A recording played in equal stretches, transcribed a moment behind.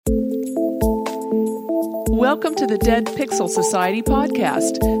Welcome to the Dead Pixel Society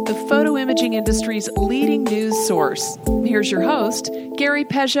podcast, the photo imaging industry's leading news source. Here's your host, Gary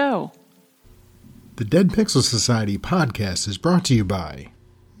Peugeot. The Dead Pixel Society podcast is brought to you by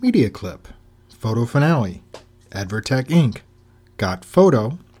Media Clip, Photo Finale, Advertech Inc., Got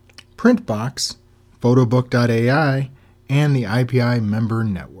Photo, Printbox, Photobook.ai, and the IPI Member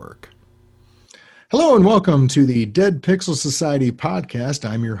Network. Hello and welcome to the Dead Pixel Society podcast.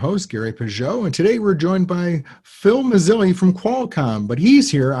 I'm your host, Gary Peugeot, and today we're joined by Phil Mazzilli from Qualcomm, but he's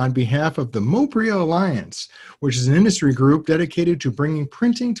here on behalf of the Mopria Alliance, which is an industry group dedicated to bringing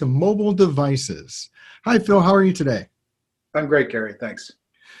printing to mobile devices. Hi, Phil. How are you today? I'm great, Gary. Thanks.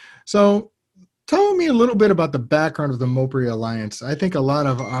 So tell me a little bit about the background of the Mopria Alliance. I think a lot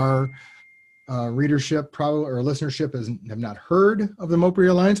of our readership probably or listenership have not heard of the Mopria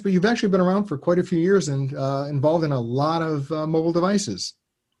Alliance, but you've actually been around for quite a few years and involved in a lot of mobile devices.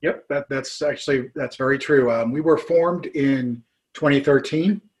 Yep, that's very true. We were formed in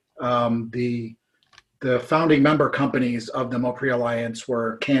 2013. The founding member companies of the Mopria Alliance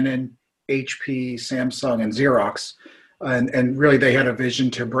were Canon, HP, Samsung, and Xerox, and really they had a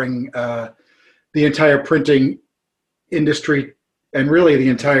vision to bring the entire printing industry and really the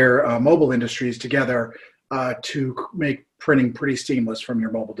entire mobile industries together to make printing pretty seamless from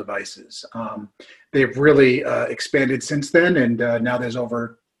your mobile devices. They've really expanded since then, and now I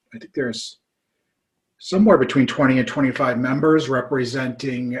think there's somewhere between 20 and 25 members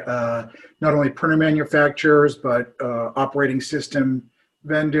representing not only printer manufacturers, but operating system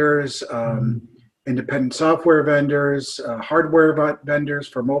vendors, independent software vendors, hardware vendors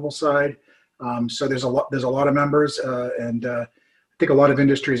for mobile side. So there's a lot of members, and I think a lot of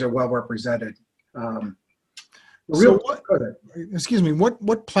industries are well represented. What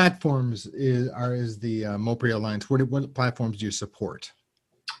platforms is the Mopria Alliance? What platforms do you support?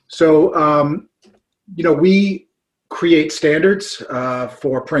 So, we create standards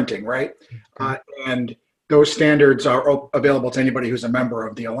for printing, right? Okay. And those standards are available to anybody who's a member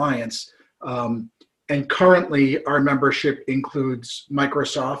of the Alliance. And currently, our membership includes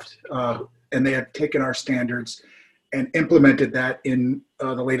Microsoft, and they have taken our standards and implemented that in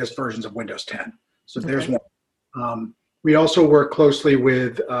the latest versions of Windows 10. So there's one. We also work closely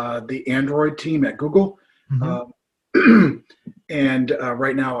with the Android team at Google. And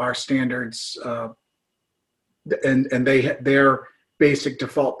right now our standards and their basic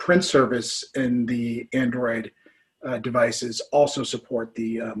default print service in the Android devices also support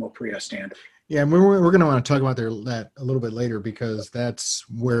the Mopria standard. Yeah, and we're going to want to talk about that a little bit later because that's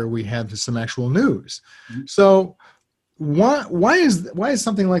where we have some actual news. Mm-hmm. So why is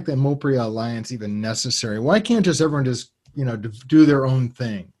something like the Mopria Alliance even necessary? Why can't everyone do their own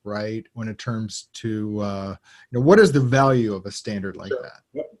thing, right? When it comes to what is the value of a standard like that?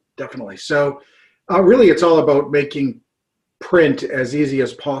 Yep, definitely. So really, it's all about making print as easy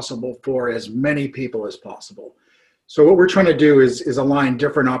as possible for as many people as possible. So what we're trying to do is align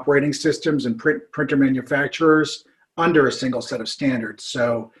different operating systems and printer manufacturers under a single set of standards,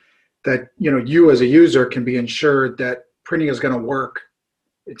 so that you as a user can be ensured that printing is going to work.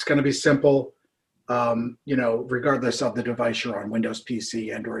 It's going to be simple, regardless of the device you're on, Windows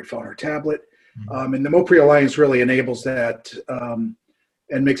PC, Android phone, or tablet. And the Mopria Alliance really enables that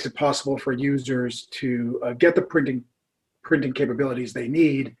and makes it possible for users to get the printing capabilities they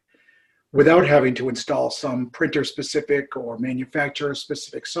need without having to install some printer-specific or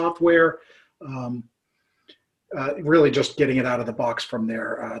manufacturer-specific software. Really just getting it out of the box from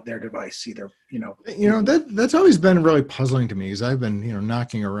their device, either. That's always been really puzzling to me because I've been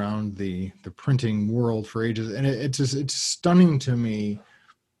knocking around the printing world for ages, and it's stunning to me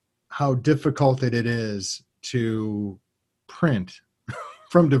how difficult it is to print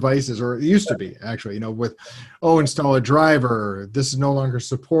from devices, or it used to be actually, with install a driver, this is no longer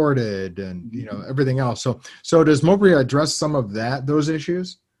supported, and everything else. So does Mopria address some of those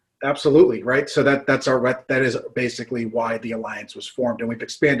issues? Absolutely, right. So that is basically why the Alliance was formed, and we've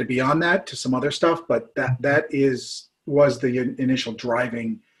expanded beyond that to some other stuff. But that was the initial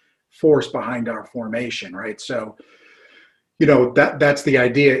driving force behind our formation, right? So, that's the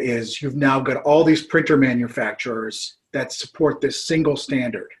idea. Is you've now got all these printer manufacturers that support this single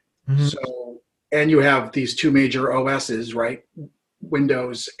standard. Mm-hmm. So, and you have these two major OSs, right,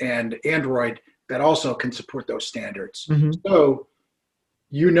 Windows and Android, that also can support those standards. Mm-hmm. So,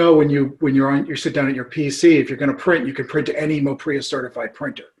 when you sit down at your PC, if you're going to print, you can print to any Mopria certified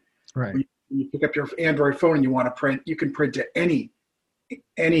printer. Right. When you pick up your Android phone and you want to print, you can print to any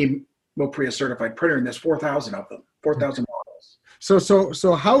Mopria certified printer, and there's 4,000 of them, 4,000 models.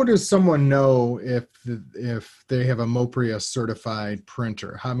 So how does someone know if they have a Mopria certified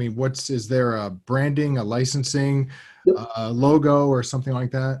printer? Is there a branding, a licensing, Yep. logo, or something like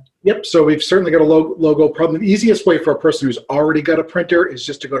that? Yep. So we've certainly got a logo problem. The easiest way for a person who's already got a printer is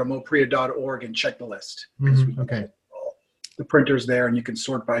just to go to mopria.org and check the list. Okay. The printers there, and you can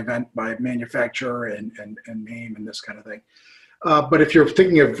sort by manufacturer and name and this kind of thing. But if you're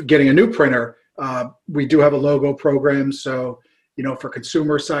thinking of getting a new printer, we do have a logo program. So, for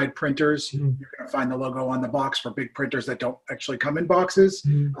consumer side printers, you're going to find the logo on the box. For big printers that don't actually come in boxes,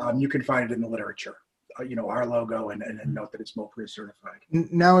 you can find it in the literature. Our logo and note that it's Mopria certified.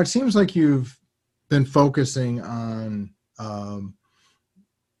 Now, it seems like you've been focusing on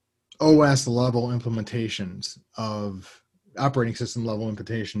OS level implementations of operating system level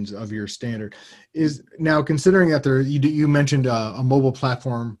implementations of your standard. Is now, considering that you mentioned a mobile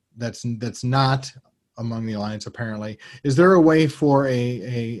platform that's not among the alliance, apparently, is there a way for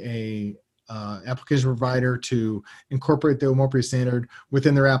a application provider to incorporate the Mopria standard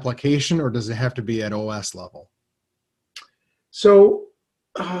within their application, or does it have to be at OS level? So,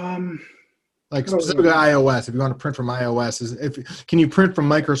 like specifically iOS, if you want to print from iOS, can you print from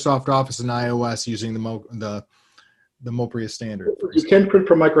Microsoft Office and iOS using the Mopria standard? You can print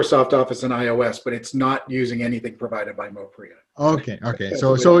from Microsoft Office and iOS, but it's not using anything provided by Mopria. Okay.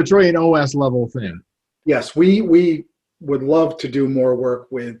 So it's really an OS level thing. Yes, we would love to do more work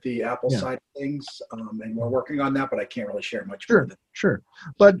with the Apple side of things, and we're working on that, but I can't really share much. Sure.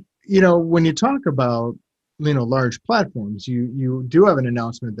 But, when you talk about, large platforms, you do have an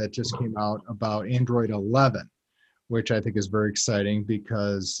announcement that just came out about Android 11, which I think is very exciting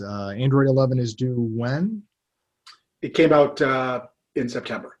because Android 11 is due when? It came out in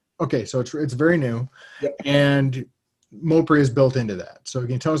September. Okay, so it's very new. Yep. And Mopria is built into that. So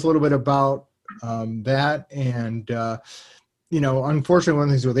can you tell us a little bit about that? And, unfortunately, one of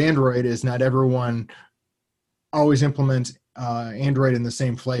the things with Android is not everyone always implements Android in the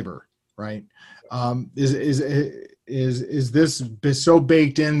same flavor, right? Is this so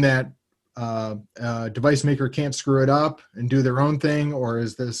baked in that device maker can't screw it up and do their own thing, or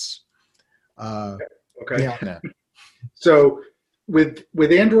is this beyond that? So with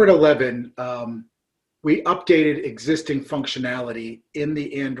Android 11, we updated existing functionality in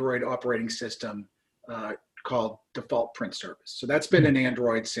the Android operating system called default print service. So that's been in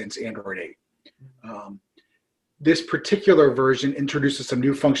Android since Android 8. This particular version introduces some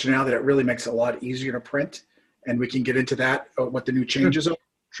new functionality that really makes it a lot easier to print, and we can get into that, what the new changes are.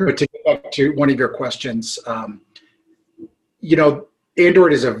 Sure. But to get back to one of your questions, Android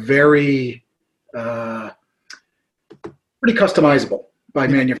is a very pretty customizable by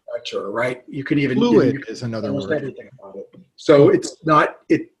manufacturer, right? You can even fluid is another word. Everything about it. So it's not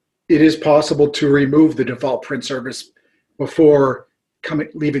it is possible to remove the default print service before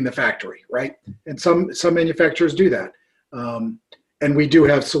leaving the factory, right? And some manufacturers do that, and we do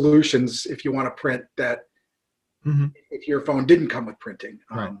have solutions if you want to print that. If your phone didn't come with printing,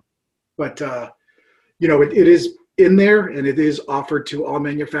 right. But it is in there, and it is offered to all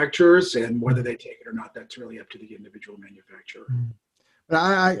manufacturers, and whether they take it or not, that's really up to the individual manufacturer. But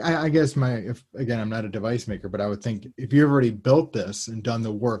I guess I'm not a device maker, but I would think if you've already built this and done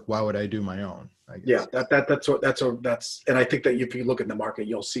the work, why would I do my own? I guess. Yeah, that's and I think that if you look at the market,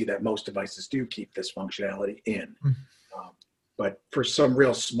 you'll see that most devices do keep this functionality in. But for some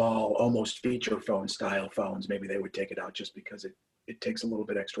real small, almost feature phone style phones, maybe they would take it out just because it takes a little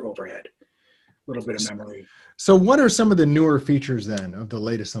bit extra overhead, a little bit of memory. So what are some of the newer features then of the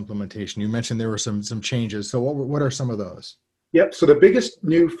latest implementation? You mentioned there were some changes. So what are some of those? Yep. So the biggest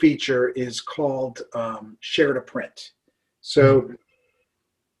new feature is called share to print. So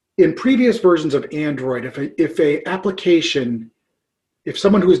in previous versions of Android, if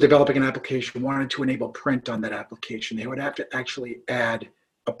someone who is developing an application wanted to enable print on that application, they would have to actually add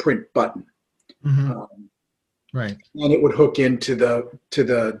a print button. Right. And it would hook into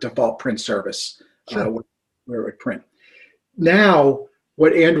the default print service. Where it would print. Now,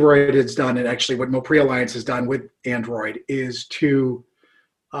 what Android has done, and actually what Mopria Alliance has done with Android, is to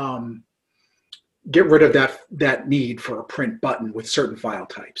get rid of that need for a print button with certain file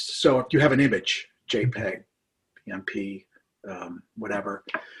types. So if you have an image, JPEG, PNG, whatever,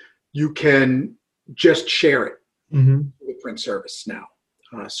 you can just share it with print service now.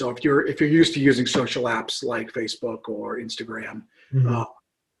 So if you're used to using social apps like Facebook or Instagram,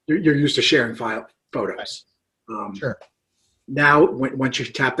 you're used to sharing photos. Sure. Now, once you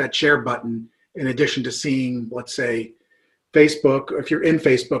tap that share button, in addition to seeing, let's say, Facebook, if you're in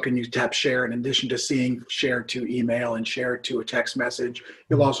Facebook and you tap share, in addition to seeing share to email and share to a text message,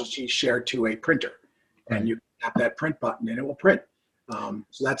 you'll also see share to a printer. And you tap that print button and it will print.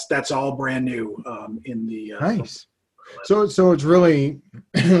 So that's all brand new in the nice. So it's really,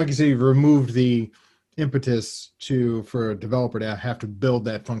 like you say, you've removed the impetus for a developer to have to build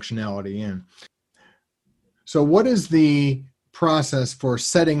that functionality in. So what is the process for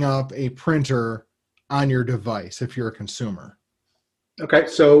setting up a printer on your device if you're a consumer? Okay,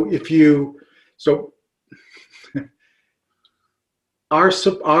 so our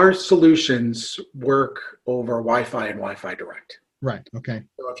solutions work over Wi-Fi and Wi-Fi Direct. Right. Okay.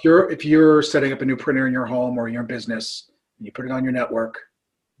 So if you're setting up a new printer in your home or your business and you put it on your network,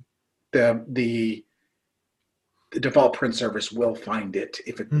 the default print service will find it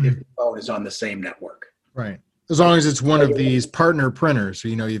if the phone is on the same network. Right. As long as it's one of these partner printers.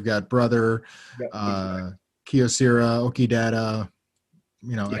 You've got Brother, Exactly. Kyocera, Okidata,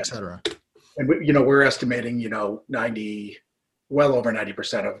 et cetera. And we're estimating, well over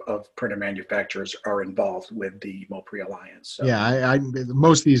 90% of printer manufacturers are involved with the Mopria Alliance. So. Yeah,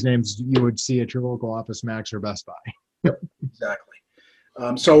 most of these names you would see at your local Office Max or Best Buy. Yep, exactly.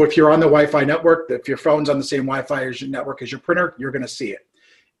 So if you're on the Wi-Fi network, if your phone's on the same Wi-Fi as your network as your printer, you're going to see it.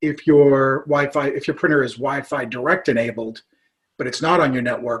 If your printer is Wi-Fi Direct enabled, but it's not on your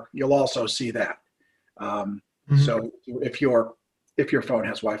network, you'll also see that. So if your phone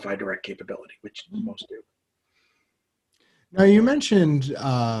has Wi-Fi Direct capability, which most do. Now you mentioned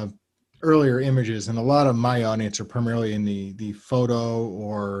earlier images, and a lot of my audience are primarily in the photo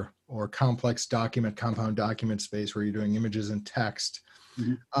or complex compound document space where you're doing images and text.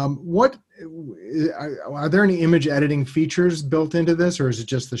 What are there any image editing features built into this, or is it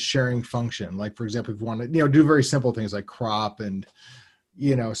just the sharing function? Like, for example, if you want to do very simple things like crop and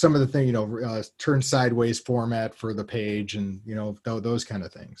some of the things, turn sideways format for the page and those kind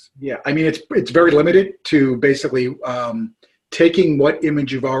of things. Yeah, I mean it's very limited to basically taking what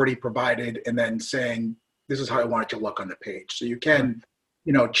image you've already provided and then saying this is how I want it to look on the page. So you can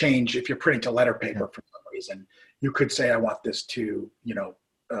change if you're printing to letter paper for some reason. You could say I want this to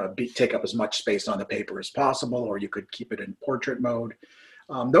take up as much space on the paper as possible, or you could keep it in portrait mode.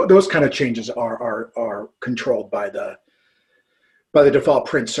 Those kind of changes are controlled by the default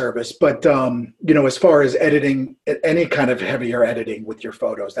print service. But as far as editing, any kind of heavier editing with your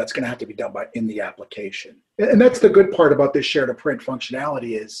photos, that's going to have to be done in the application. And that's the good part about this share to print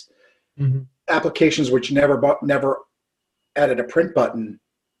functionality is applications which never added a print button,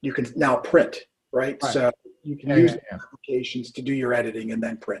 you can now print, right? So you can use applications to do your editing and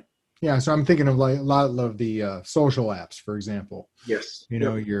then print. Yeah, so I'm thinking of like a lot of the social apps, for example. Yes.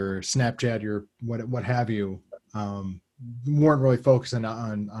 Your Snapchat, your what have you. Weren't really focusing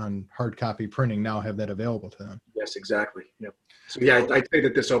on hard copy printing, now have that available to them. Yes, exactly. Yep. So yeah, I'd say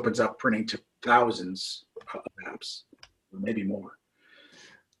that this opens up printing to thousands of apps, maybe more.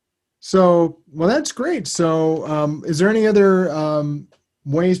 So, well, that's great. So is there any other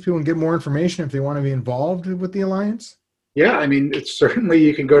ways people can get more information if they want to be involved with the Alliance? Yeah, I mean, it's certainly,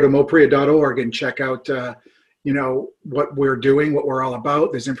 you can go to mopria.org and check out, what we're doing, what we're all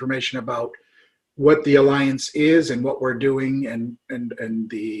about. There's information about what the Alliance is and what we're doing and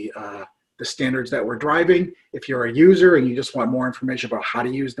the standards that we're driving. If you're a user and you just want more information about how to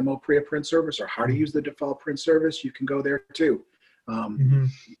use the Mopria print service or how to use the default print service, you can go there too.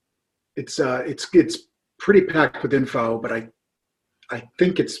 It's pretty packed with info, but I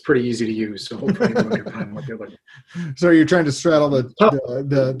think it's pretty easy to use. So hopefully everyone can find what they're looking for. So you're trying to straddle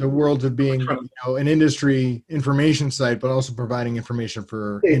the world of being an industry information site, but also providing information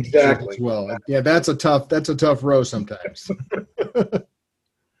for exactly as well. Yeah, that's a tough row sometimes.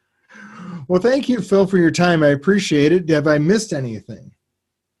 Well, thank you, Phil, for your time. I appreciate it. Have I missed anything?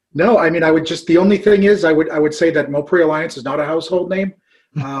 No, I mean, the only thing is I would say that Mopria Alliance is not a household name.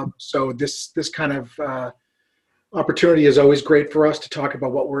 So this kind of opportunity is always great for us to talk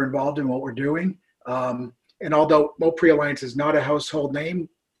about what we're involved in, what we're doing. And although Mopria Alliance is not a household name,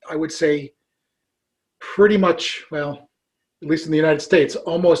 I would say pretty much, well, at least in the United States,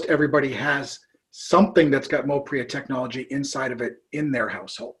 almost everybody has something that's got Mopria technology inside of it in their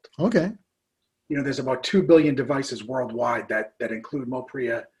household. Okay. There's about 2 billion devices worldwide that include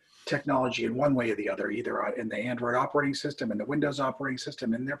Mopria technology in one way or the other, either in the Android operating system, in the Windows operating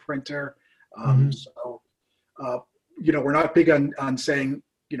system, in their printer. So we're not big on saying,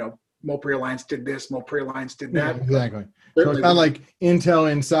 Mopria Alliance did this, Mopria Alliance did that. Yeah, exactly. So it's not like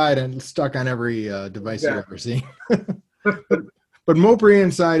Intel inside and stuck on every device you've ever seen. But Mopria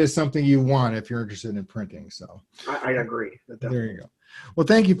inside is something you want if you're interested in printing. So I agree. There you go. Well,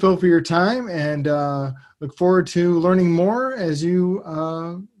 thank you, Phil, for your time, and look forward to learning more as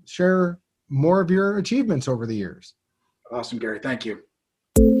you share more of your achievements over the years. Awesome, Gary. Thank you.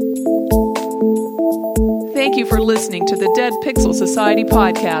 Thank you for listening to the Dead Pixel Society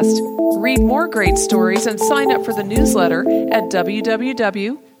podcast. Read more great stories and sign up for the newsletter at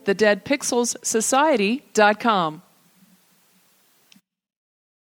www.thedeadpixelssociety.com.